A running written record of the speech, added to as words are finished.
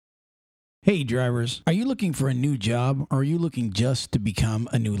Hey drivers, are you looking for a new job or are you looking just to become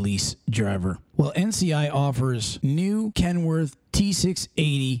a new lease driver? Well, NCI offers new Kenworth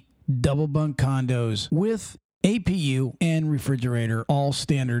T680 double bunk condos with APU and refrigerator, all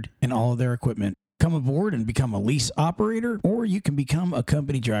standard in all of their equipment. Come aboard and become a lease operator, or you can become a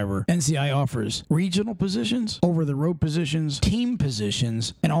company driver. NCI offers regional positions, over-the-road positions, team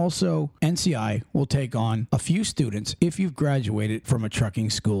positions, and also NCI will take on a few students if you've graduated from a trucking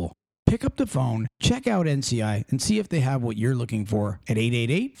school. Pick up the phone, check out NCI, and see if they have what you're looking for at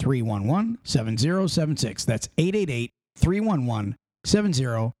 888-311-7076. That's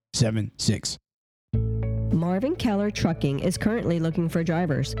 888-311-7076. Marvin Keller Trucking is currently looking for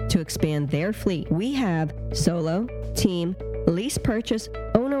drivers to expand their fleet. We have solo, team, lease purchase,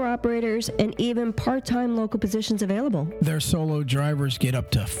 owner-operators, and even part-time local positions available. Their solo drivers get up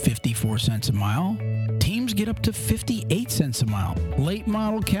to 54 cents a mile. Teams get up to 58 cents a mile. Late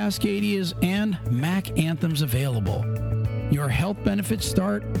model Cascadias and Mack Anthems available. Your health benefits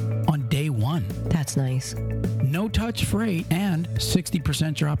start on day one. That's nice. No touch freight and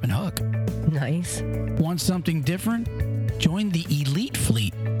 60% drop and hook. Nice. Want something different? Join the Elite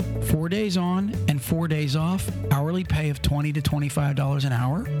Fleet. 4 days on and 4 days off. Hourly pay of $20 to $25 an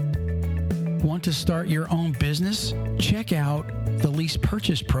hour. Want to start your own business? Check out the Lease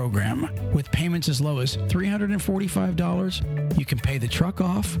Purchase Program. With payments as low as $345, you can pay the truck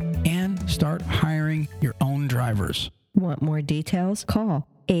off and start hiring your own drivers. Want more details? Call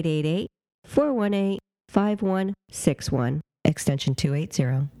 888-418-5161, extension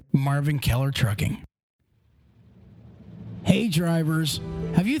 280. Marvin Keller Trucking. Hey drivers,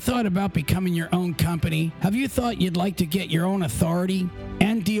 have you thought about becoming your own company? Have you thought you'd like to get your own authority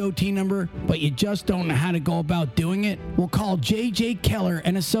and DOT number, but you just don't know how to go about doing it? Well, call J.J. Keller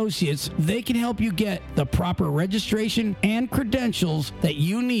and Associates. They can help you get the proper registration and credentials that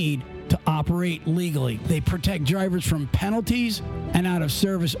you need to operate legally. They protect drivers from penalties and out of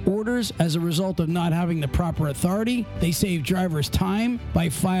service orders as a result of not having the proper authority. They save drivers time by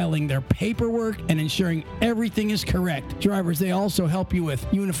filing their paperwork and ensuring everything is correct. Drivers, they also help you with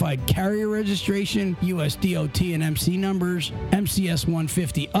unified carrier registration, US DOT and MC numbers, MCS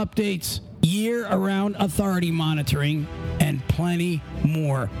 150 updates, year-around authority monitoring, and plenty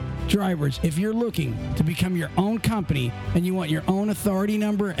more. Drivers, if you're looking to become your own company and you want your own authority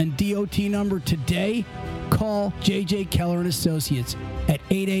number and DOT number today, call J.J. Keller and Associates at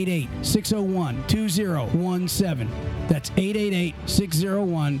 888-601-2017. That's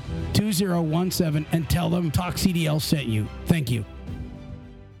 888-601-2017 and tell them Talk CDL sent you. Thank you.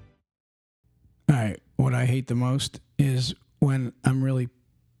 All right, what I hate the most is when I'm really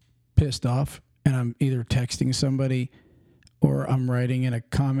pissed off and I'm either texting somebody or I'm writing in a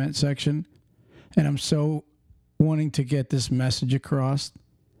comment section, and I'm so wanting to get this message across,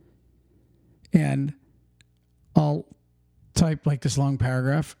 and I'll type like this long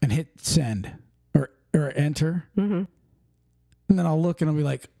paragraph and hit send or enter, and then I'll look and I'll be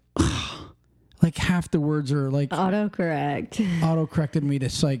like, like half the words are like auto-corrected me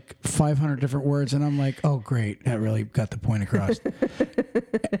to like 500 different words, and I'm like, oh great, that really got the point across.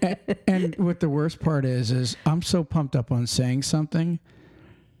 and what the worst part is I'm so pumped up on saying something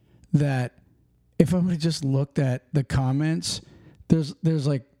that if I would have just looked at the comments, there's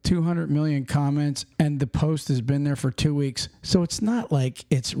like 200 million comments, and the post has been there for 2 weeks. So it's not like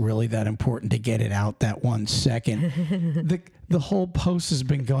it's really that important to get it out that 1 second. The whole post has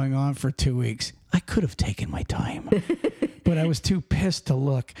been going on for 2 weeks. I could have taken my time, but I was too pissed to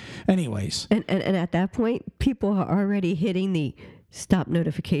look. Anyways. And at that point, people are already hitting the stop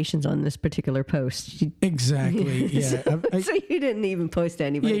notifications on this particular post. Exactly. Yeah. So you didn't even post to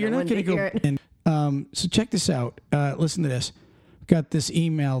anybody. Yeah, you're not going to go. And, so check this out. Listen to this. Got this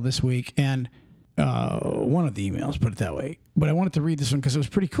email this week, and one of the emails, put it that way. But I wanted to read this one because it was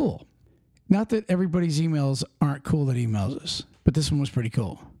pretty cool. Not that everybody's emails aren't cool that emails us, but this one was pretty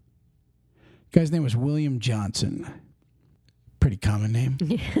cool. Guy's name was William Johnson. Pretty common name.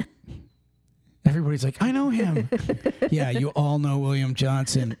 Yeah. Everybody's like, I know him. Yeah, you all know William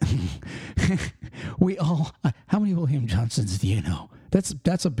Johnson. We all. How many William Johnsons do you know?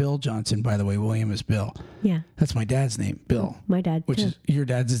 That's a Bill Johnson, by the way. William is Bill. Yeah. That's my dad's name, Bill. My dad, which is your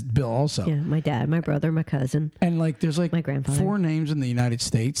dad's is Bill also. Yeah, my dad, my brother, my cousin. And like there's like my grandfather. 4 names in the United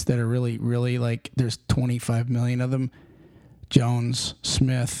States that are really, really like there's 25 million of them. Jones,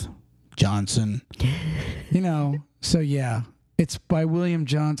 Smith, Johnson. So yeah. It's by William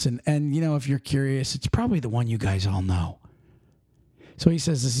Johnson. And if you're curious, it's probably the one you guys all know. So he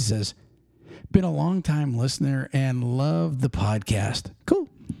says this, he says, been a long time listener and love the podcast. Cool.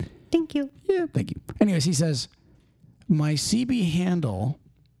 Thank you. Yeah, thank you. Anyways, he says, my CB handle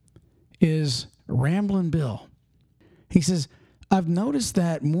is Ramblin' Bill. He says, I've noticed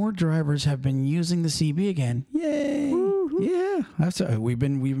that more drivers have been using the CB again. Yay. Woo-hoo. Yeah. That's we've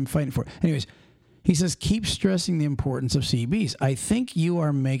been fighting for it. Anyways, he says, keep stressing the importance of CBs. I think you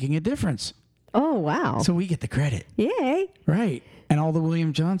are making a difference. Oh, wow. So we get the credit. Yay. Right. And all the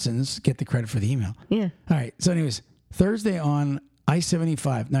William Johnsons get the credit for the email. Yeah. All right. So anyways, Thursday on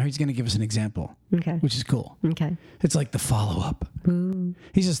I-75. Now he's going to give us an example. Okay. Which is cool. Okay. It's like the follow-up. Ooh.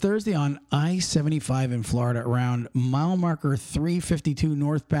 He says, Thursday on I-75 in Florida around mile marker 352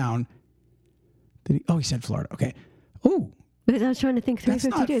 northbound. He said Florida. Okay. Oh. I was trying to think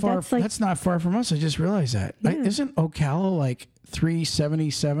 352. That's not far from us. I just realized that. Yeah. Isn't Ocala like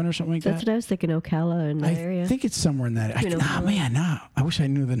 377 or something like that? That's what I was thinking, Ocala in that area. I think it's somewhere in that. I wish I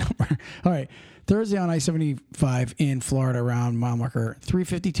knew the number. All right. Thursday on I-75 in Florida around mile marker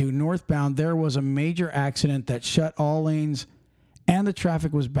 352 northbound, there was a major accident that shut all lanes and the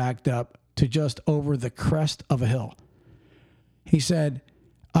traffic was backed up to just over the crest of a hill. He said,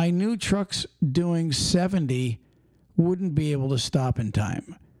 I knew trucks doing 70 wouldn't be able to stop in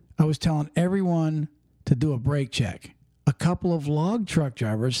time. I was telling everyone to do a brake check. A couple of log truck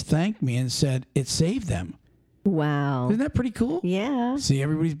drivers thanked me and said it saved them. Wow. Isn't that pretty cool? Yeah. See,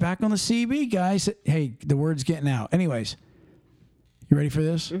 everybody's back on the CB, guys. Hey, the word's getting out. Anyways, you ready for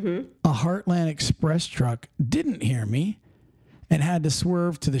this? Mm-hmm. A Heartland Express truck didn't hear me and had to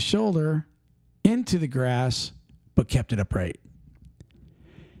swerve to the shoulder into the grass, but kept it upright.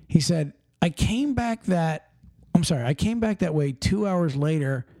 He said, I came back that way 2 hours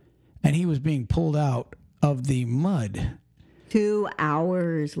later, and he was being pulled out of the mud. 2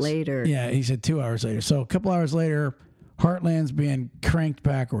 hours later. Yeah, he said 2 hours later. So a couple hours later, Heartland's being cranked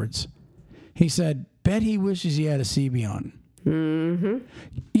backwards. He said, bet he wishes he had a CB on. Mm-hmm.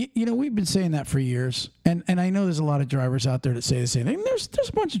 You know, we've been saying that for years, and I know there's a lot of drivers out there that say the same thing. There's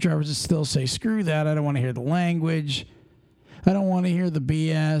a bunch of drivers that still say, screw that, I don't want to hear the language. I don't want to hear the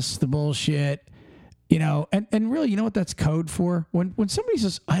BS, the bullshit. You know, and really, you know what that's code for? When somebody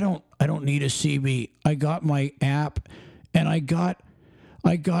says, I don't need a CB, I got my app and I got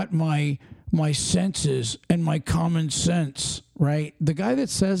my senses and my common sense, right? The guy that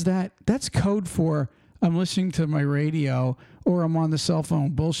says that, that's code for I'm listening to my radio or I'm on the cell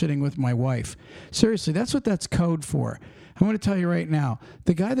phone bullshitting with my wife. Seriously, that's what that's code for. I'm going to tell you right now,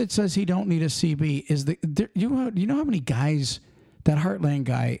 the guy that says he don't need a CB is you know how many guys, that Heartland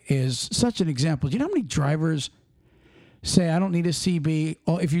guy is such an example. Do you know how many drivers say, I don't need a CB?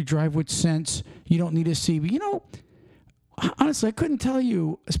 Oh, if you drive with sense, you don't need a CB. You know, honestly, I couldn't tell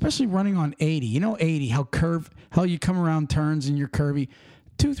you, especially running on 80. You know 80, how you come around turns and you're curvy.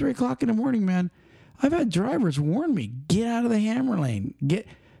 2, 3 o'clock in the morning, man. I've had drivers warn me, get out of the hammer lane.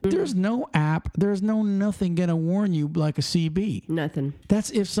 There's no app, there's no nothing going to warn you like a CB. Nothing. That's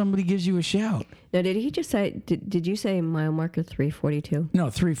if somebody gives you a shout. Now, did he just say, did you say mile marker 342?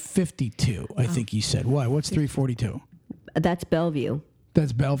 No, 352, I think he said. Why? What's 342? That's Bellevue.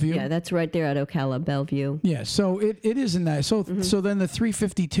 That's Bellevue? Yeah, that's right there at Ocala, Bellevue. Yeah, so it isn't that. So so then the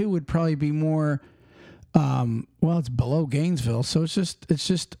 352 would probably be more, it's below Gainesville, so it's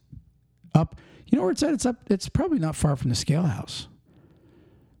just up. You know where it's at? It's up. It's probably not far from the scale house.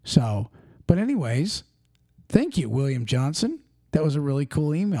 So, but anyways, thank you, William Johnson. That was a really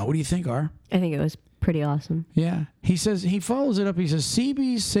cool email. What do you think, R? I think it was pretty awesome. Yeah. He says, he follows it up. He says,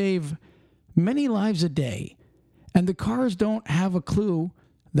 CBs save many lives a day, and the cars don't have a clue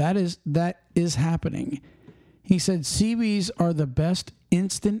that is happening. He said, CBs are the best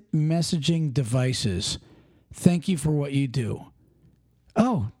instant messaging devices. Thank you for what you do.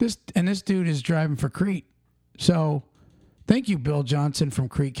 Oh, this dude is driving for Crete. So thank you, Bill Johnson from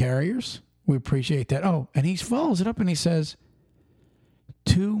Crete Carriers. We appreciate that. Oh, and he follows it up and he says,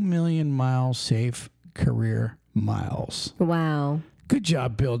 2 million miles safe career miles. Wow. Good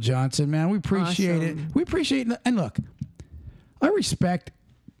job, Bill Johnson, man. We appreciate it. We appreciate it. And look, I respect,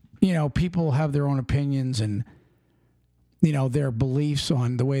 people have their own opinions and, their beliefs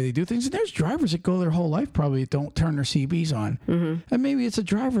on the way they do things. And there's drivers that go their whole life probably don't turn their CBs on. Mm-hmm. And maybe it's a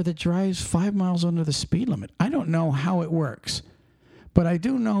driver that drives 5 miles under the speed limit. I don't know how it works. But I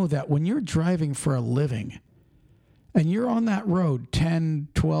do know that when you're driving for a living and you're on that road 10,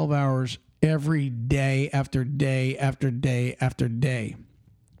 12 hours every day after day after day after day,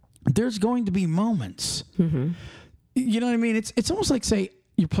 there's going to be moments. Mm-hmm. You know what I mean? It's almost like, say,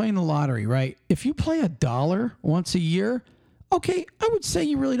 you're playing the lottery, right? If you play $1 once a year, okay, I would say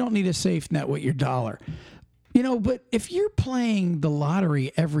you really don't need a safe net with your dollar. But if you're playing the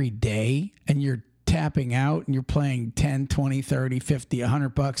lottery every day and you're tapping out and you're playing 10, 20, 30, 50,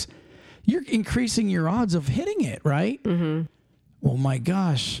 $100, you're increasing your odds of hitting it, right? Mm-hmm. Well, my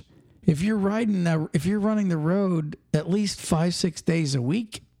gosh, if you're running the road at least 5-6 days a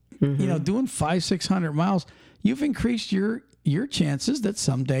week, doing 500-600 miles, you've increased your chances that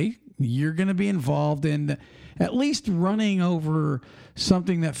someday you're going to be involved in at least running over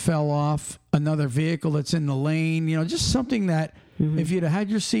something that fell off another vehicle that's in the lane. Just something that if you'd have had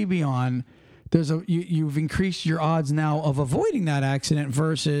your CB on, you've increased your odds now of avoiding that accident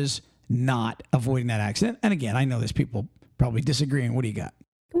versus not avoiding that accident. And again, I know there's people probably disagreeing. What do you got?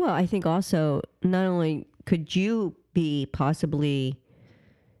 Well, I think also not only could you be possibly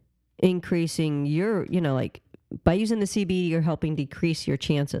increasing your, by using the CB, you're helping decrease your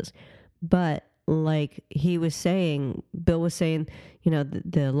chances. But like Bill was saying,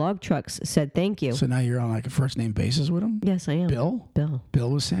 the log trucks said thank you. So now you're on like a first name basis with them? Yes, I am. Bill? Bill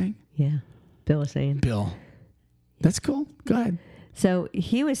was saying? Yeah. Bill was saying. Bill. That's cool. Go ahead. So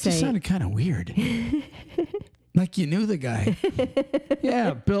he was saying. It sounded kind of weird. Like you knew the guy.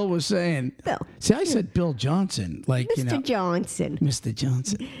 Yeah, Bill was saying. Bill. See, I said Bill Johnson. Like, Mr. Johnson. Mr.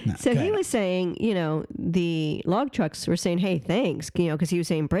 Johnson. No, so he was saying, the log trucks were saying, hey, thanks, because he was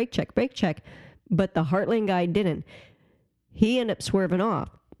saying brake check. But the Heartland guy didn't. He ended up swerving off.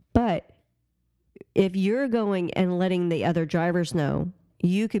 But if you're going and letting the other drivers know,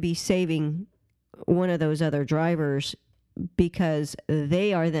 you could be saving one of those other drivers because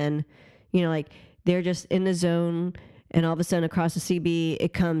they are then, they're just in the zone, and all of a sudden across the CB,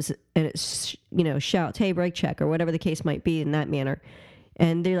 it comes and it shouts, hey, brake check, or whatever the case might be in that manner.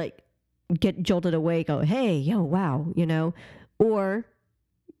 And they like get jolted away, go, hey, yo, wow, or,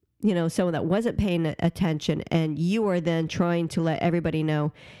 someone that wasn't paying attention, and you are then trying to let everybody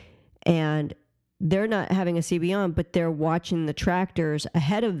know, and they're not having a CB on, but they're watching the tractors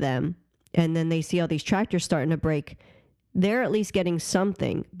ahead of them, and then they see all these tractors starting to brake. They're at least getting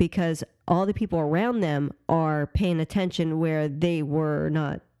something because all the people around them are paying attention where they were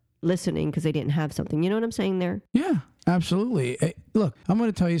not listening because they didn't have something. You know what I'm saying there? Yeah, absolutely. Hey, look, I'm going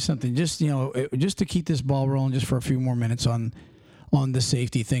to tell you something. Just to keep this ball rolling just for a few more minutes on the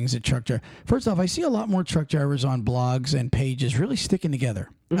safety things at truck drivers. First off, I see a lot more truck drivers on blogs and pages really sticking together.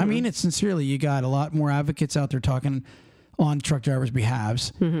 Mm-hmm. I mean it sincerely. You got a lot more advocates out there talking on truck drivers'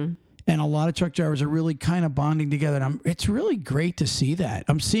 behalves. Mm-hmm. And a lot of truck drivers are really kind of bonding together. And it's really great to see that.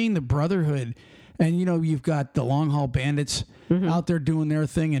 I'm seeing the brotherhood. And, you've got the long haul bandits out there doing their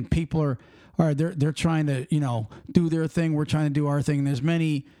thing. And people they're trying to, do their thing. We're trying to do our thing. And there's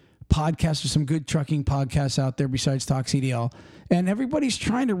many podcasts, there's some good trucking podcasts out there besides Talk CDL. And everybody's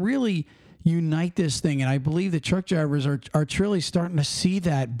trying to really unite this thing. And I believe the truck drivers are truly starting to see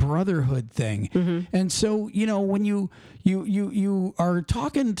that brotherhood thing. Mm-hmm. And so, when you are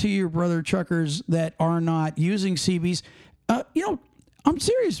talking to your brother truckers that are not using CBs, I'm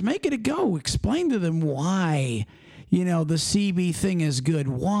serious. Make it a go. Explain to them why, the CB thing is good.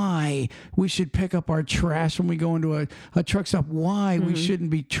 Why we should pick up our trash when we go into a truck stop. Why we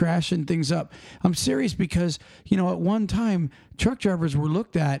shouldn't be trashing things up. I'm serious because, at one time, truck drivers were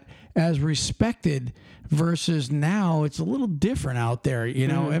looked at as respected versus now it's a little different out there.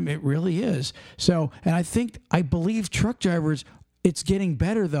 It really is. So, and I believe truck drivers, it's getting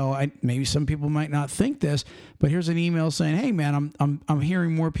better though. Maybe some people might not think this, but here's an email saying, "Hey man, I'm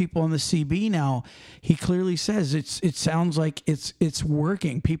hearing more people on the CB now." He clearly says it sounds like it's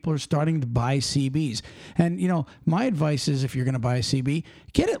working. People are starting to buy CBs, and my advice is if you're going to buy a CB,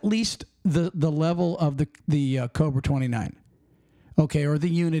 get at least the level of the Cobra 29, okay, or the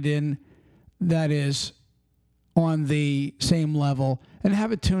Uniden that is on the same level, and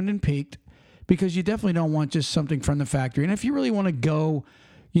have it tuned and peaked. Because you definitely don't want just something from the factory. And if you really want to go,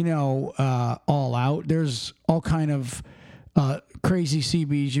 all out, there's all kind of crazy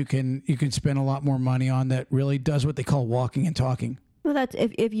CBs you can spend a lot more money on that really does what they call walking and talking. Well, that's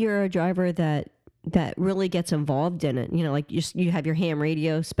if you're a driver that really gets involved in it, like you have your ham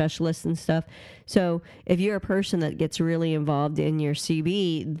radio specialists and stuff. So if you're a person that gets really involved in your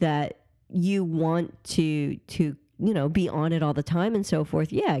CB, that you want to be on it all the time and so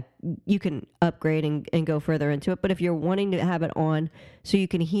forth, yeah, you can upgrade and go further into it. But if you're wanting to have it on so you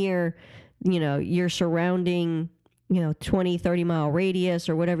can hear, your surrounding, 20, 30 mile radius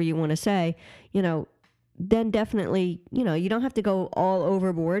or whatever you want to say, then definitely, you don't have to go all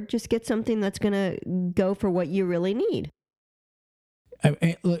overboard. Just get something that's going to go for what you really need.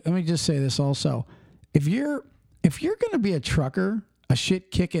 Look, let me just say this also. If you're going to be a trucker, a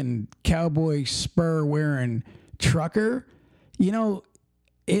shit-kicking, cowboy spur-wearing trucker,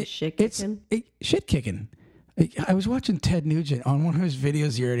 it's shit kicking. I was watching Ted Nugent on one of his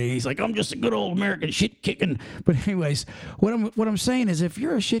videos the other day. He's like, I'm just a good old American shit kicking. But anyways, what I'm saying is, if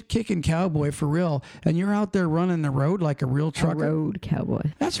you're a shit kicking cowboy for real, and you're out there running the road like a real trucker, A road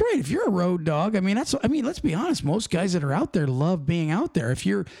cowboy. that's right. If you're a road dog, I mean, let's be honest. Most guys that are out there love being out there. If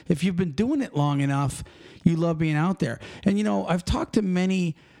you've been doing it long enough, you love being out there. And I've talked to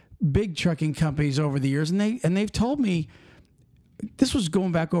many big trucking companies over the years, and they've told me. This was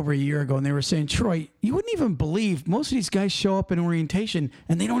going back over a year ago, and they were saying, Troy, you wouldn't even believe most of these guys show up in orientation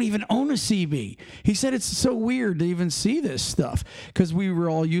and they don't even own a CB. He said it's so weird to even see this stuff because we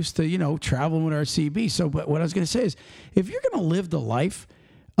were all used to, traveling with our CB. So, but what I was going to say is, if you're going to live the life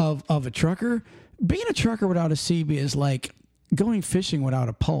of a trucker, being a trucker without a CB is like going fishing without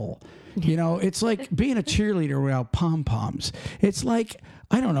a pole. It's like being a cheerleader without pom-poms. It's like,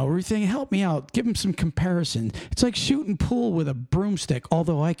 I don't know, Ruthing, help me out. Give him some comparison. It's like shooting pool with a broomstick,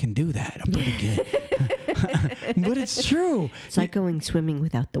 although I can do that. I'm pretty good. But it's true. It's like going swimming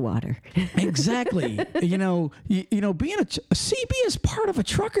without the water. Exactly. Being a CB is part of a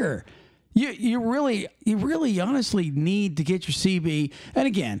trucker. You really honestly need to get your CB. And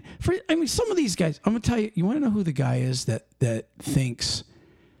again, some of these guys, I'm going to tell you, you want to know who the guy is that thinks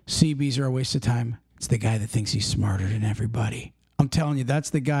CBs are a waste of time? It's the guy that thinks he's smarter than everybody. I'm telling you,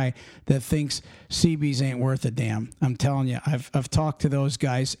 that's the guy that thinks CBs ain't worth a damn. I'm telling you, I've talked to those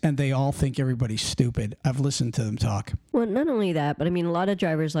guys, and they all think everybody's stupid. I've listened to them talk. Well, not only that, but I mean, a lot of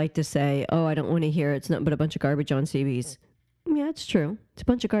drivers like to say, oh, I don't want to hear it's nothing but a bunch of garbage on CBs. Yeah, it's true. It's a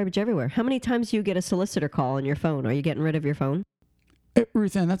bunch of garbage everywhere. How many times do you get a solicitor call on your phone? Are you getting rid of your phone?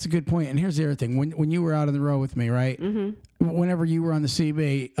 Ruth Ann, that's a good point. And here's the other thing. When you were out on the road with me, right? Mm-hmm. Whenever you were on the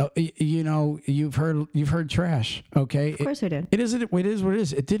CB, you've heard trash. Okay, of course I did. It is what it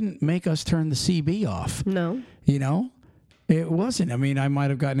is. It didn't make us turn the CB off. No. It wasn't. I mean, I might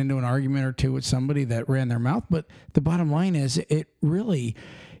have gotten into an argument or two with somebody that ran their mouth, but the bottom line is,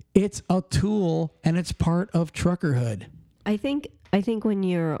 it's a tool and it's part of truckerhood. I think when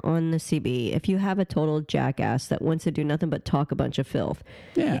you're on the CB, if you have a total jackass that wants to do nothing but talk a bunch of filth,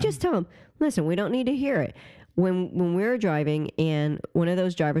 you just tell them, listen, we don't need to hear it. When we were driving and one of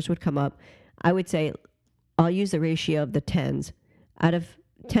those drivers would come up, I would say, I'll use the ratio of the 10s. Out of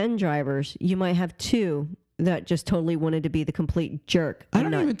 10 drivers, you might have 2 that just totally wanted to be the complete jerk. I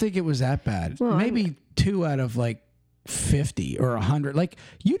don't even think it was that bad. Well, maybe 2 out of 50 or 100.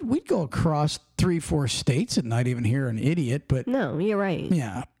 We'd go across 3-4 states and not even hear an idiot. But no, you're right.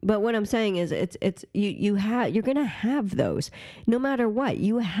 Yeah. But what I'm saying is, you're gonna have those, no matter what.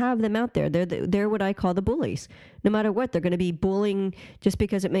 You have them out there. They're what I call the bullies. No matter what, they're gonna be bullying just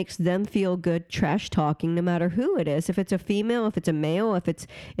because it makes them feel good. Trash talking, no matter who it is. If it's a female, if it's a male, if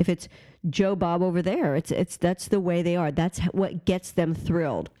it's Joe Bob over there, that's the way they are. That's what gets them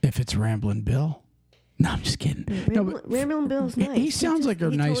thrilled. If it's Ramblin' Bill. No, I'm just kidding. Ramblin' Bill's nice. He sounds like a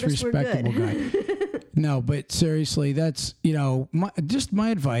nice, respectable guy. No, but seriously, that's, just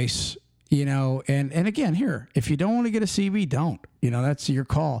my advice, and again, here, if you don't want to get a CB, don't. That's your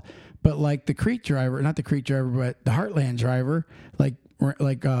call. But like the Crete driver, not the Crete driver, but the Heartland driver, like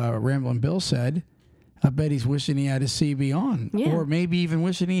Ramblin' Bill said, I bet he's wishing he had a CB on. Yeah. Or maybe even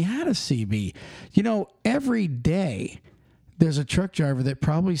wishing he had a CB. Every day there's a truck driver that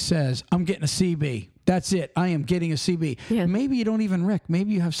probably says, I'm getting a CB. That's it. I am getting a CB. Yeah. Maybe you don't even wreck.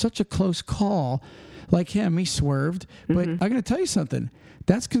 Maybe you have such a close call like him. He swerved. But I'm going to tell you something.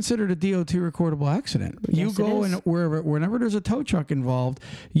 That's considered a DOT recordable accident. Yes, you go and whenever there's a tow truck involved,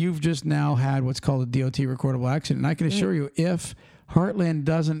 you've just now had what's called a DOT recordable accident. And I can assure you, if Heartland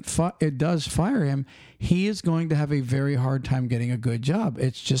does fire him, he is going to have a very hard time getting a good job.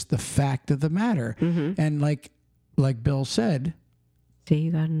 It's just the fact of the matter. Mm-hmm. And like Bill said, see,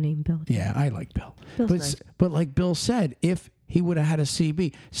 you got to name Bill. Yeah, I like Bill. Nice. But like Bill said, if he would have had a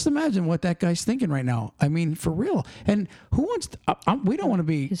CB, just imagine what that guy's thinking right now. I mean, for real. And who wants to, we don't want to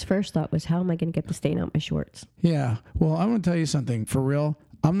be. His first thought was, how am I going to get the stain out my shorts? Yeah. Well, I'm going to tell you something. For real,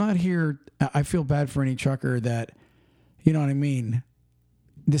 I'm not here. I feel bad for any trucker that, you know what I mean,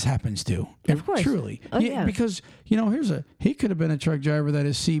 this happens to. Of course. Truly. Oh, yeah. Because, he could have been a truck driver that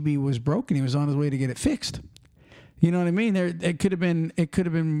his CB was broken. He was on his way to get it fixed. You know what I mean? It could have been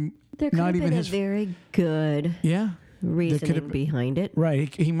there not even his very good reasoning behind it.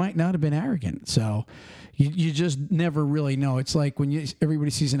 Right. He might not have been arrogant. So you just never really know. It's like when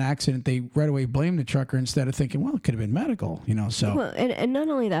everybody sees an accident, they right away blame the trucker instead of thinking, well, it could have been medical, so. Well, and not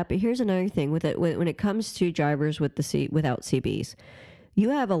only that, but here's another thing with it. When it comes to drivers without CBs, you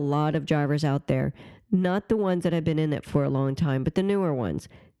have a lot of drivers out there, not the ones that have been in it for a long time, but the newer ones.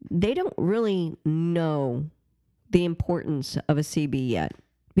 They don't really know the importance of a CB yet,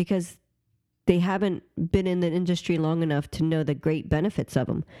 because They haven't been in the industry long enough to know the great benefits of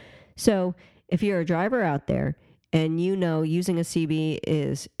them. So if you're a driver out there and you know using a CB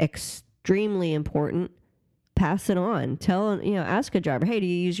is extremely important, pass it on. Ask a driver, hey, do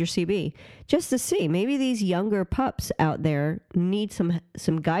you use your CB? Just to see, maybe these younger pups out there need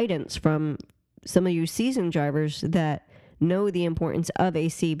some guidance from some of you seasoned drivers that know the importance of a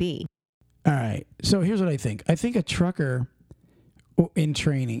CB. All right. So here's what I think. I think a trucker in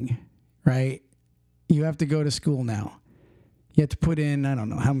training, right? You have to go to school now. You have to put in, I don't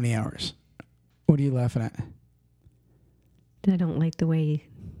know, how many hours? What are you laughing at? I don't like the way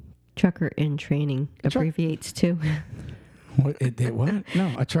trucker in training abbreviates to. What?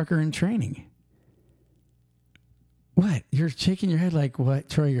 No, a trucker in training. What? You're shaking your head like what?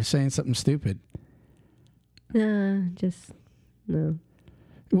 Troy, you're saying something stupid. No.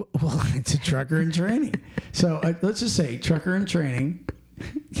 Well, it's a trucker in training. So let's just say trucker in training.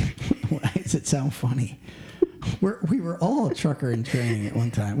 Why does it sound funny? We were all a trucker in training at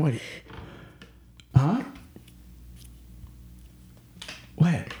one time. What? Huh?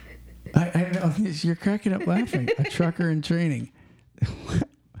 What? I don't know. You're cracking up laughing. A trucker in training.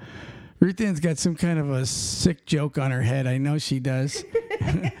 Ruth Ann's got some kind of a sick joke on her head. I know she does.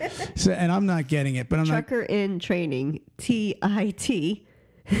 And I'm not getting it. But I'm trucker in training. TIT.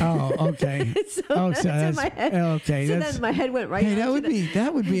 Oh, okay. So that's in my head. Okay. So then my head went right. Hey,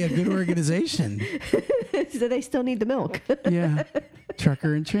 that would be a good organization. So they still need the milk. Yeah.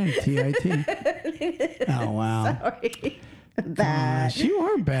 Trucker in training. TIT. Oh wow. Sorry. Bad. Gosh, you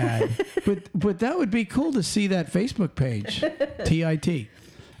are bad. But that would be cool to see that Facebook page. TIT.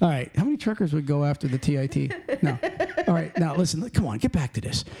 All right. How many truckers would go after the TIT? No. All right. Now, listen. Come on. Get back to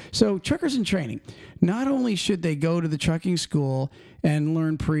this. So, truckers in training. Not only should they go to the trucking school and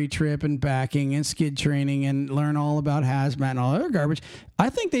learn pre-trip and backing and skid training and learn all about hazmat and all other garbage,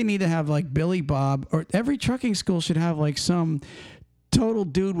 I think they need to have like Billy Bob, or every trucking school should have like some total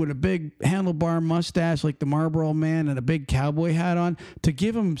dude with a big handlebar mustache like the Marlboro Man and a big cowboy hat on to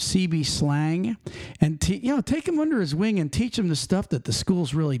give him CB slang and take him under his wing and teach him the stuff that the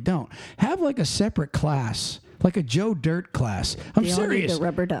schools really don't. Have like a separate class, like a Joe Dirt class. I'm serious. The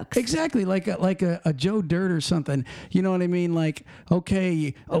rubber ducks. Exactly, like a Joe Dirt or something. You know what I mean? Like,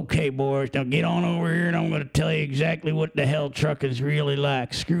 okay, boys, now get on over here and I'm going to tell you exactly what the hell trucking's really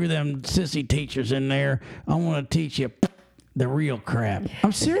like. Screw them sissy teachers in there. I want to teach you the real crap.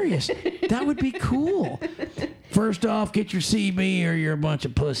 I'm serious. That would be cool. First off, get your CB or you're a bunch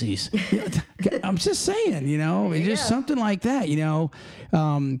of pussies. I'm just saying, it's just something like that,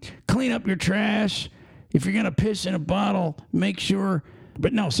 clean up your trash. If you're going to piss in a bottle, make sure.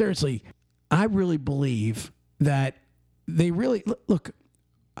 But no, seriously, I really believe that they really, look,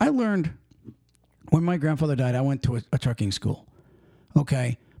 I learned when my grandfather died, I went to a trucking school.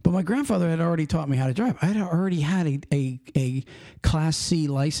 Okay. But my grandfather had already taught me how to drive. I had already had a Class C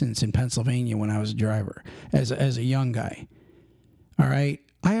license in Pennsylvania when I was a driver as a young guy. All right.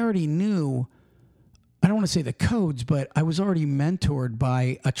 I already knew, I don't want to say the codes, but I was already mentored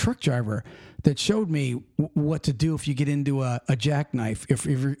by a truck driver that showed me what to do if you get into a jackknife,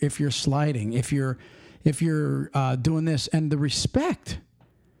 if you're sliding, if you're doing this, and the respect.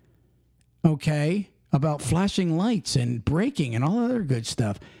 Okay. About flashing lights and braking and all other good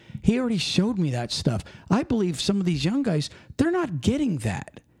stuff. He already showed me that stuff. I believe some of these young guys, they're not getting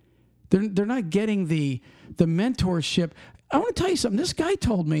that. They're not getting the mentorship. I want to tell you something. This guy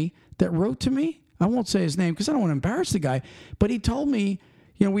told me that wrote to me. I won't say his name because I don't want to embarrass the guy. But he told me,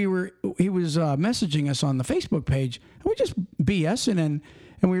 he was messaging us on the Facebook page, and we just BSing and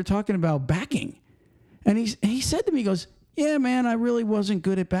we were talking about backing. And he said to me, he goes, yeah, man, I really wasn't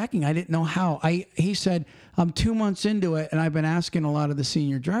good at backing. I didn't know how. He said, I'm 2 months into it, and I've been asking a lot of the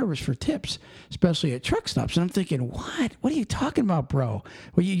senior drivers for tips, especially at truck stops. And I'm thinking, what? What are you talking about, bro?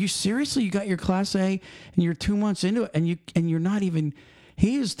 Well, you seriously, you got your Class A, and you're 2 months into it, and you're not even,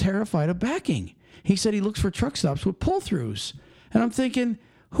 he is terrified of backing. He said he looks for truck stops with pull-throughs. And I'm thinking,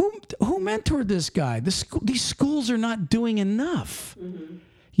 who mentored this guy? These schools are not doing enough. Mm-hmm.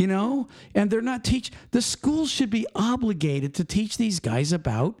 And they're not the schools should be obligated to teach these guys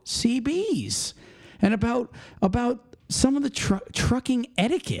about CBs and about some of the trucking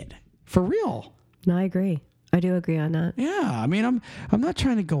etiquette for real. No, I agree. I do agree on that. Yeah. I mean, I'm not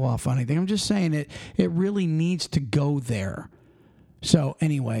trying to go off on anything. I'm just saying it really needs to go there. So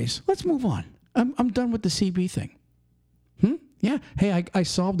anyways, let's move on. I'm done with the CB thing. Yeah. Hey, I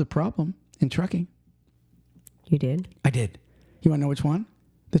solved the problem in trucking. You did? I did. You want to know which one?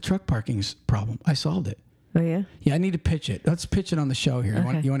 The truck parking's problem. I solved it. Oh, yeah? Yeah, I need to pitch it. Let's pitch it on the show here.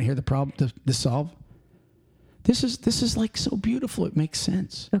 Okay. You want to hear the problem, the solve? This is like so beautiful. It makes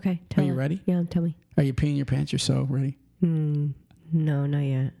sense. Okay. Are you ready? Yeah, tell me. Are you peeing your pants? You're so ready? No, not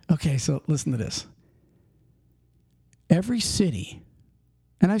yet. Okay, so listen to this. Every city,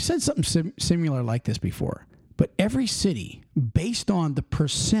 and I've said something similar like this before, but every city, based on the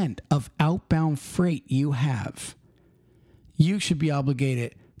percent of outbound freight you have, you should be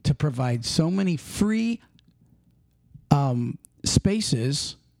obligated to provide so many free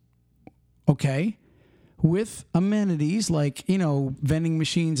spaces, okay, with amenities like, vending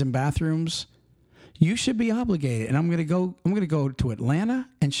machines and bathrooms. You should be obligated. And I'm going to go to Atlanta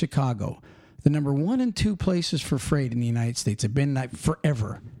and Chicago. The number 1 and 2 places for freight in the United States have been that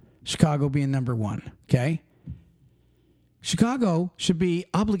forever. Chicago being number 1, okay? Chicago should be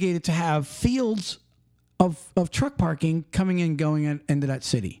obligated to have fields of truck parking coming in, going into that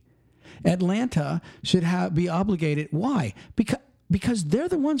city. Atlanta should be obligated. Why? Because they're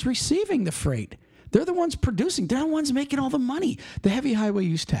the ones receiving the freight. They're the ones producing. They're the ones making all the money. The heavy highway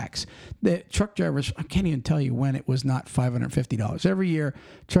use tax. The truck drivers, I can't even tell you when it was not $550. Every year,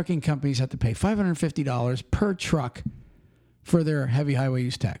 trucking companies have to pay $550 per truck for their heavy highway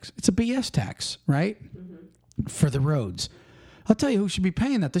use tax. It's a BS tax, right? Mm-hmm. For the roads. I'll tell you who should be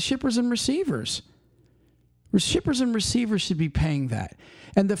paying that. The shippers and receivers. Shippers and receivers should be paying that.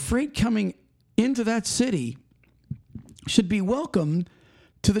 And the freight coming into that city should be welcomed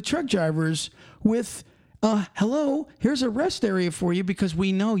to the truck drivers with, hello, here's a rest area for you because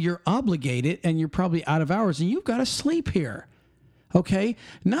we know you're obligated and you're probably out of hours and you've got to sleep here. Okay?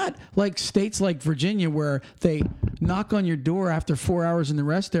 Not like states like Virginia where they knock on your door after 4 hours in the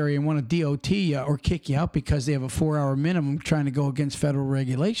rest area and want to DOT you or kick you out because they have a 4-hour minimum trying to go against federal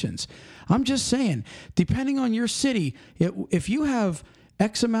regulations. I'm just saying, depending on your city, if you have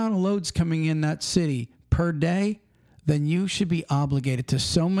X amount of loads coming in that city per day, then you should be obligated to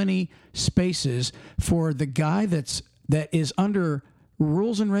so many spaces for the guy that is under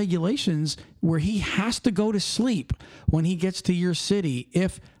rules and regulations where he has to go to sleep when he gets to your city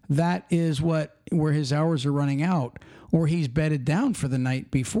if that is where his hours are running out or he's bedded down for the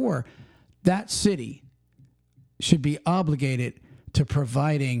night before. That city should be obligated to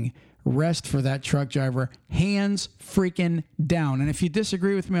providing rest for that truck driver, hands freaking down. And if you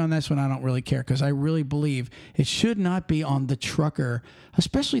disagree with me on this one, I don't really care because I really believe it should not be on the trucker,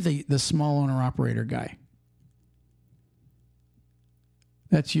 especially the small owner-operator guy.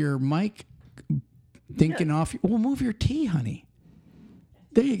 That's your mic dinking off. Well, move your tea, honey.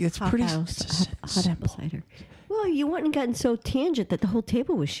 There you go. It's pretty. Hot apple cider. Well, you went and gotten so tangent that the whole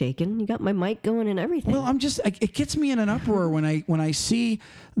table was shaking. You got my mic going and everything. Well, it gets me in an uproar when I see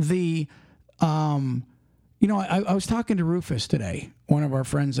the, I was talking to Rufus today, one of our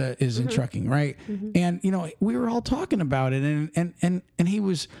friends that is in trucking, right? Mm-hmm. And, we were all talking about it and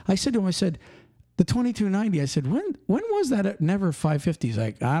I said to him, the 2290, I said, when was that at never 550? He's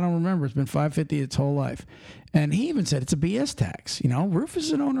like, I don't remember. It's been 550 its whole life. And he even said it's a BS tax. Rufus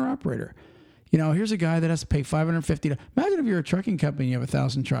is an owner-operator. Here's a guy that has to pay $550. Imagine if you're a trucking company and you have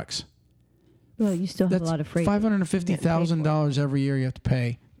 1,000 trucks. Well, you still have a lot of freight. $550,000 every year you have to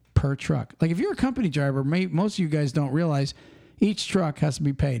pay per truck. Like if you're a company driver, most of you guys don't realize each truck has to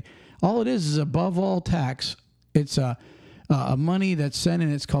be paid. All it is above all tax. It's a money that's sent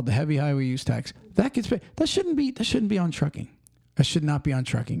in. It's called the heavy highway use tax. That gets paid. That shouldn't be on trucking. That should not be on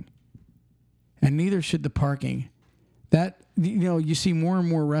trucking. And neither should the parking. That you see more and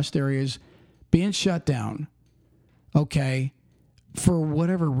more rest areas being shut down, okay, for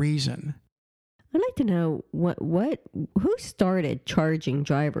whatever reason. I'd like to know who started charging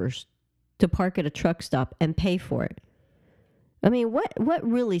drivers to park at a truck stop and pay for it? I mean, what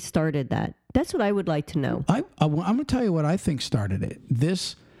really started that? That's what I would like to know. I'm going to tell you what I think started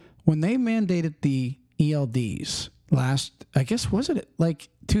it. When they mandated the ELDs last, I guess, was it like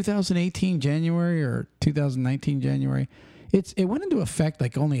 2018 January or 2019 January? It went into effect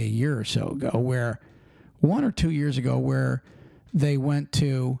like only a year or so ago, where 1 or 2 years ago, where they went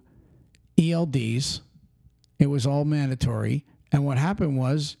to ELDs. It was all mandatory. And what happened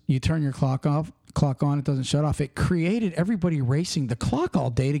was you turn your clock on, it doesn't shut off. It created everybody racing the clock all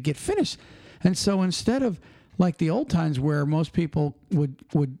day to get finished. And so instead of like the old times where most people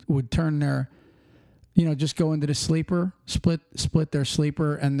would turn their, just go into the sleeper, split their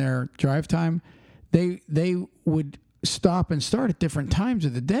sleeper and their drive time, they would stop and start at different times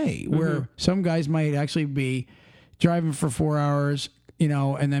of the day, where some guys might actually be driving for 4 hours,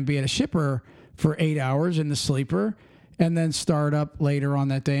 and then be at a shipper for 8 hours in the sleeper, and then start up later on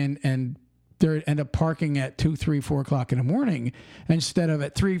that day and they end up parking at 2, 3, 4 o'clock in the morning instead of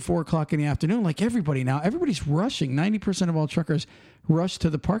at 3, 4 o'clock in the afternoon. Like everybody now, everybody's rushing. 90% of all truckers rush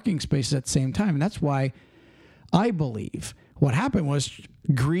to the parking spaces at the same time. And that's why I believe what happened was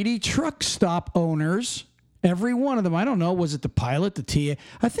greedy truck stop owners, every one of them, I don't know, was it the Pilot, the TA?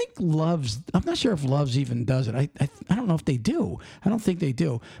 I think Love's, I'm not sure if Love's even does it. I don't know if they do. I don't think they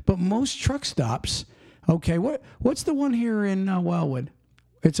do. But most truck stops, okay, what's the one here in Wildwood?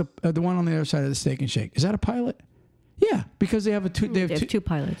 It's the one on the other side of the Steak and Shake. Is that a Pilot? Yeah, because they have They have two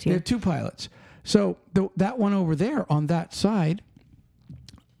pilots. They Yeah. have two pilots. So that one over there on that side,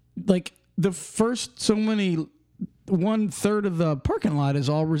 like the first so many, 1/3 of the parking lot is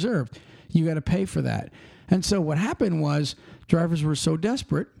all reserved. You got to pay for that. And so what happened was drivers were so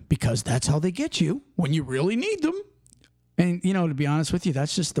desperate because that's how they get you when you really need them. And, to be honest with you,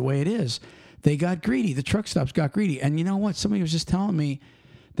 that's just the way it is. They got greedy. The truck stops got greedy. And you know what? Somebody was just telling me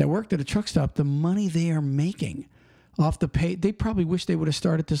that worked at a truck stop, the money they are making off the pay, they probably wish they would have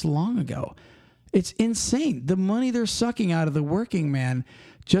started this long ago. It's insane. The money they're sucking out of the working man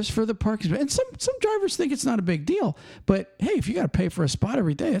just for the parking. And some drivers think it's not a big deal. But, hey, if you got to pay for a spot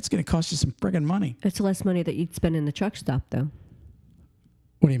every day, that's going to cost you some friggin' money. It's less money that you'd spend in the truck stop, though.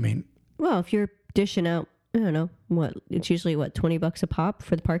 What do you mean? Well, if you're dishing out, I don't know, it's usually, $20 a pop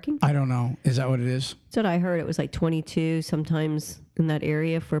for the parking? I don't know. Is that what it is? That's what I heard. It was like 22 sometimes in that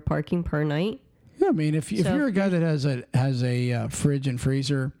area for parking per night. Yeah, I mean, if you're a guy that has a fridge and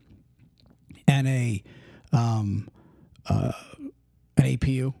freezer and an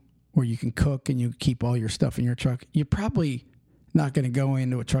APU where you can cook and you keep all your stuff in your truck, you're probably not going to go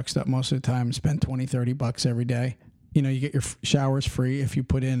into a truck stop most of the time and spend $20-$30 every day. You get your showers free if you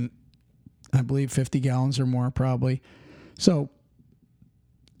put in, I believe, 50 gallons or more probably. So,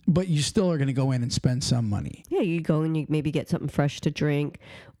 but you still are going to go in and spend some money. Yeah, you go and you maybe get something fresh to drink,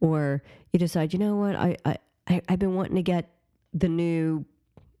 or you decide, you know what, I've been wanting to get the new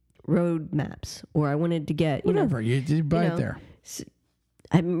road maps, or I wanted to get, whatever, you buy it there.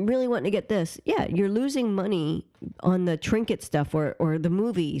 I'm really wanting to get this. Yeah, you're losing money on the trinket stuff or the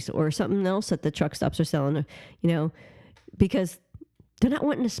movies or something else that the truck stops are selling, because they're not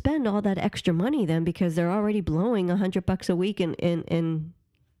wanting to spend all that extra money then because they're already blowing $100 a week in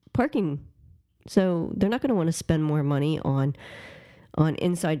parking. So they're not going to want to spend more money on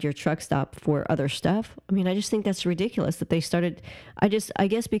inside your truck stop for other stuff. I mean, I just think that's ridiculous that they started. I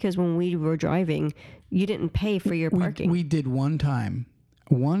guess because when we were driving, you didn't pay for your parking. We did one time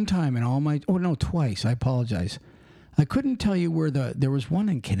in all my, twice. I apologize. I couldn't tell you where there was one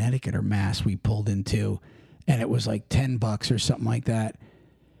in Connecticut or Mass we pulled into, and it was like $10 or something like that.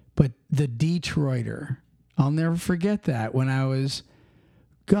 But the Detroiter, I'll never forget that when I was,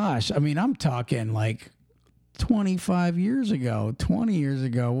 I'm talking like 25 years ago, 20 years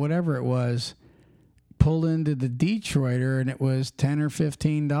ago, whatever it was, pulled into the Detroiter and it was $10 or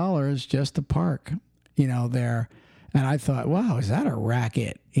 $15 just to park, there. And I thought, wow, is that a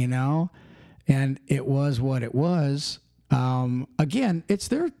racket, And it was what it was. Again, it's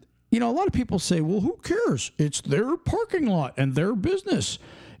their, a lot of people say, well, who cares? It's their parking lot and their business.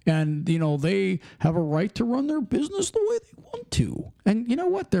 And, they have a right to run their business the way they want to. And you know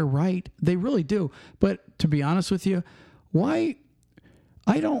what? They're right. They really do. But to be honest with you, I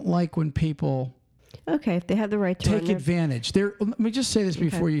don't like when people okay, if they have the right to take advantage. Let me just say this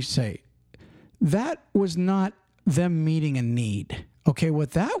before you say. That was not them meeting a need. Okay,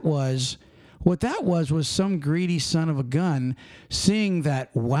 what that was some greedy son of a gun seeing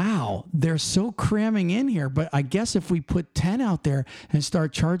that, wow, they're so cramming in here. But I guess if we put 10 out there and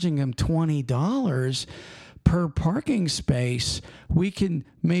start charging them $20 per parking space, we can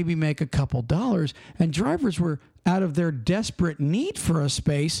maybe make a couple dollars. And drivers were out of their desperate need for a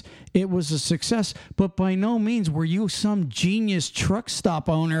space. It was a success. But by no means were you some genius truck stop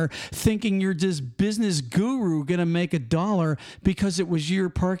owner thinking you're this business guru going to make $1 because it was your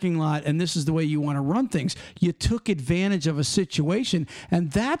parking lot and this is the way you want to run things. You took advantage of a situation,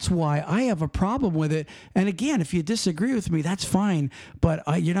 and that's why I have a problem with it. And again, if you disagree with me, that's fine, but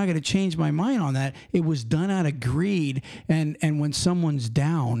you're not going to change my mind on that. It was done out of greed, and when someone's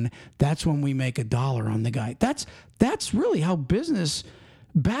down, that's when we make $1 on the guy. That's really how business,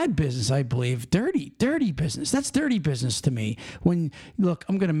 bad business, I believe, dirty business. That's dirty business to me. I'm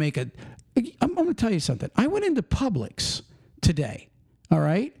going to tell you something. I went into Publix today, all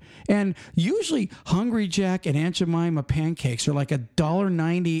right? And usually Hungry Jack and Aunt Jemima pancakes are like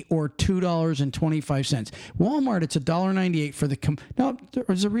 $1.90 or $2.25. Walmart, it's $1.98 for now,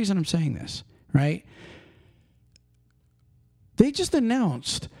 there's a reason I'm saying this, right? They just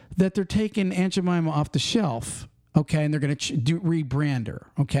announced that they're taking Aunt Jemima off the shelf, okay, and they're going to rebrand her,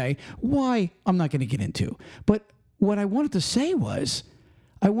 okay? Why? I'm not going to get into. But what I wanted to say was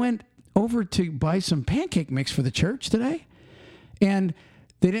I went over to buy some pancake mix for the church today, and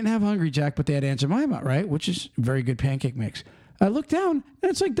They didn't have Hungry Jack, but they had Aunt Jemima, right? Which is very good pancake mix. I look down,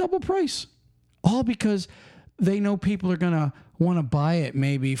 and it's like double price. All because they know people are going to want to buy it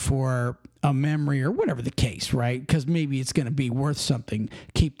maybe for a memory or whatever the case, right? Because maybe it's going to be worth something.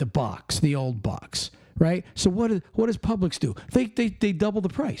 Keep the box, the old box, right? So what does Publix do? They double the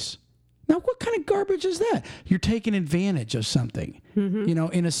price. Now, what kind of garbage is that? You're taking advantage of something,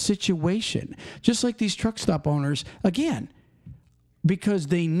 in a situation. Just like these truck stop owners, again, because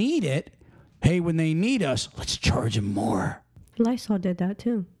they need it. Hey, when they need us, let's charge them more. Lysol did that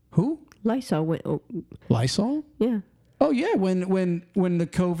too. Who? Lysol went. Oh, Lysol? yeah. Oh yeah, when the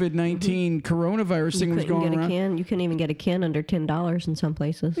COVID-19 coronavirus thing was going around, you couldn't even get a can under $10 in some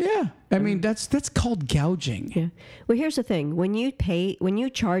places. Yeah, I mean that's called gouging. Yeah. Well, here's the thing: when you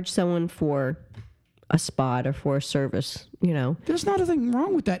charge someone for a spot or for a service, there's not a thing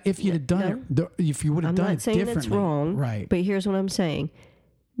wrong with that if you'd have done it. If you would have done it differently, I'm not saying it's wrong, right? But here's what I'm saying: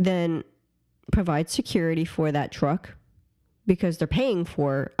 then provide security for that truck. Because they're paying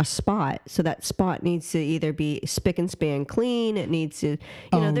for a spot, so that spot needs to either be spick and span clean. It needs to,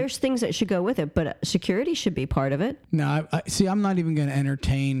 there's things that should go with it, but security should be part of it. No, I see. I'm not even going to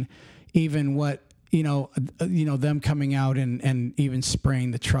entertain even what them coming out and even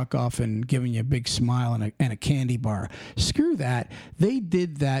spraying the truck off and giving you a big smile and a candy bar. Screw that. They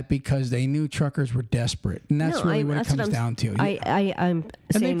did that because they knew truckers were desperate, and that's what it comes down to. I'm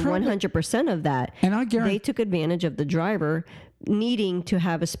saying 100% of that. And I guarantee they took advantage of the driver needing to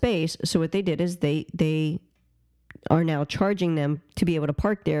have a space. So what they did is they are now charging them to be able to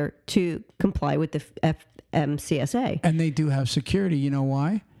park there to comply with the FMCSA. And they do have security. You know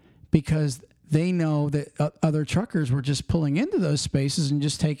why? Because they know that other truckers were just pulling into those spaces and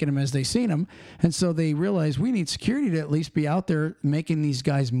just taking them as they seen them. And so they realized we need security to at least be out there making these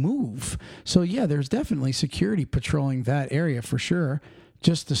guys move. So, yeah, there's definitely security patrolling that area for sure,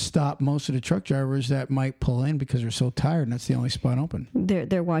 just to stop most of the truck drivers that might pull in because they're so tired and that's the only spot open.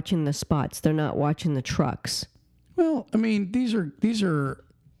 They're watching the spots. They're not watching the trucks. Well, I mean, these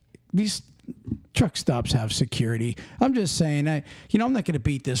truck stops have security. I'm just saying, I'm not going to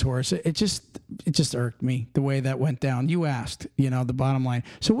beat this horse. It just irked me the way that went down. You asked, the bottom line.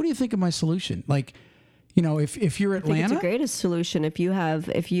 So what do you think of my solution? Like, if you're Atlanta, I think it's the greatest solution. If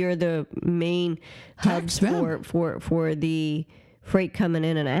you're the main hubs for the freight coming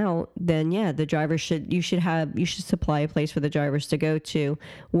in and out, then yeah, the driver you should supply a place for the drivers to go to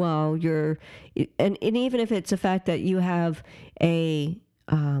while you're, and even if it's a fact that you have a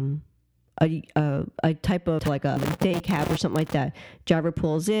type of like a day cab or something like that. Driver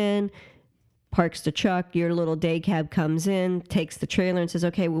pulls in, parks the truck, your little day cab comes in, takes the trailer and says,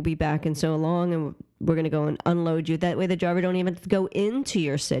 okay, we'll be back in so long and we're going to go and unload you. That way the driver don't even have to go into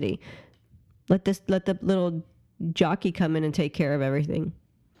your city. Let the little jockey come in and take care of everything.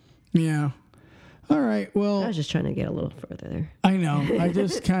 Yeah. All right. Well, I was just trying to get a little further there. I know. I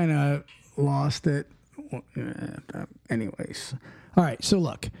just kind of lost it. Anyways. All right. So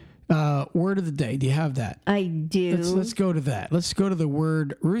look. Word of the day. Do you have that? I do. Let's go to that. Let's go to the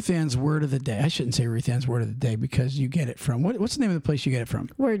word, Ruth Ann's word of the day. I shouldn't say Ruth Ann's word of the day because you get it from, what's the name of the place you get it from?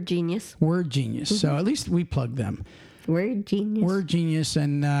 Word Genius. Word Genius. Mm-hmm. So at least we plug them. Word Genius. Word Genius.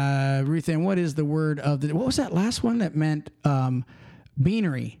 And Ruth Ann, what is the word of the, what was that last one that meant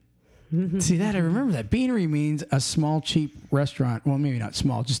beanery? See that? I remember that. Beanery means a small, cheap restaurant. Well, maybe not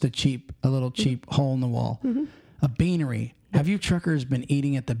small, just a little cheap hole in the wall. Mm-hmm. A beanery. Have you truckers been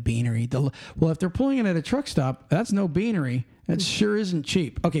eating at the beanery? Well, if they're pulling it at a truck stop, that's no beanery. That sure isn't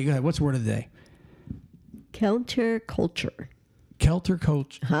cheap. Okay, go ahead. What's the word of the day? Counterculture.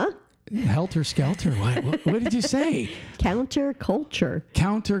 Counterculture. Huh? Helter Skelter. What did you say? Counterculture.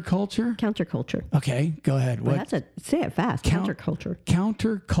 Counterculture? Counterculture. Okay, go ahead. Well, say it fast. Counterculture.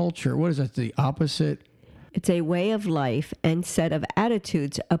 Counterculture. What is that? The opposite? It's a way of life and set of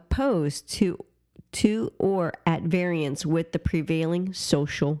attitudes opposed to or at variance with the prevailing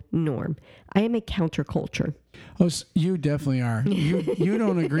social norm. I am a counterculture. Oh, you definitely are. You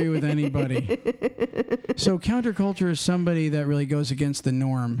don't agree with anybody. So counterculture is somebody that really goes against the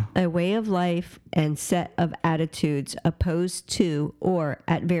norm. A way of life and set of attitudes opposed to or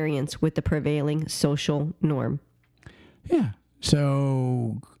at variance with the prevailing social norm. Yeah.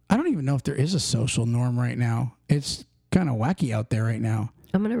 So I don't even know if there is a social norm right now. It's kind of wacky out there right now.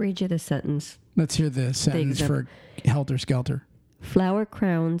 I'm going to read you the sentence. Let's hear the sentence for Helter Skelter. Flower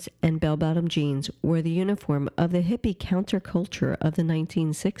crowns and bell-bottom jeans were the uniform of the hippie counterculture of the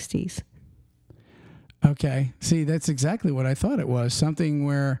 1960s. Okay. See, that's exactly what I thought it was. Something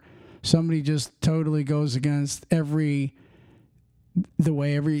where somebody just totally goes against the way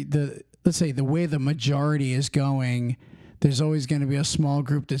the majority is going. there's always going to be a small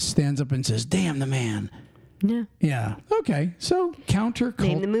group that stands up and says, "Damn the man." Yeah. Yeah. Okay. So counter Name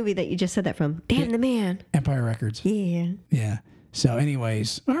cult the movie that you just said that from. Damn the man. Empire Records. Yeah. Yeah. So,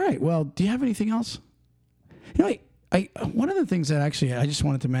 anyways, all right. Well, do you have anything else? You know, I one of the things that actually I just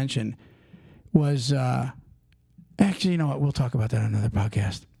wanted to mention was actually, you know what? We'll talk about that on another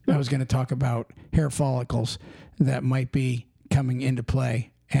podcast. I was going to talk about hair follicles that might be coming into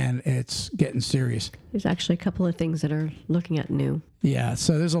play, and it's getting serious. There's actually a couple of things that are looking at new. Yeah,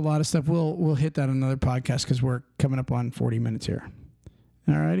 so there's a lot of stuff. We'll hit that on another podcast because we're coming up on 40 minutes here.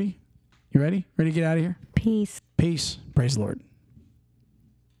 All righty? You ready? Ready to get out of here? Peace. Peace. Praise the Lord.